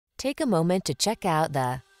Take a moment to check out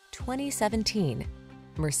the 2017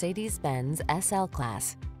 Mercedes-Benz SL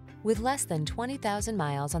Class. With less than 20,000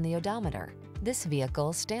 miles on the odometer, this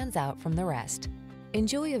vehicle stands out from the rest.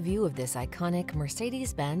 Enjoy a view of this iconic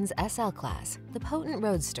Mercedes-Benz SL Class, the potent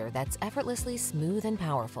roadster that's effortlessly smooth and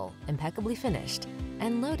powerful, impeccably finished,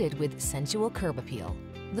 and loaded with sensual curb appeal.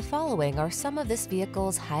 The following are some of this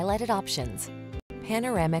vehicle's highlighted options: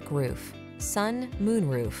 panoramic roof, sun, moon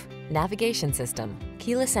roof, navigation system,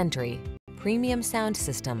 keyless entry, premium sound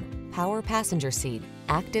system, power passenger seat,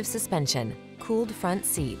 active suspension, cooled front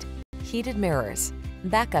seat, heated mirrors,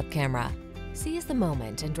 backup camera. Seize the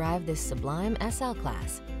moment and drive this sublime SL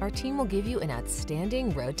Class. Our team will give you an outstanding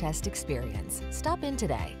road test experience. Stop in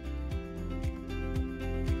today.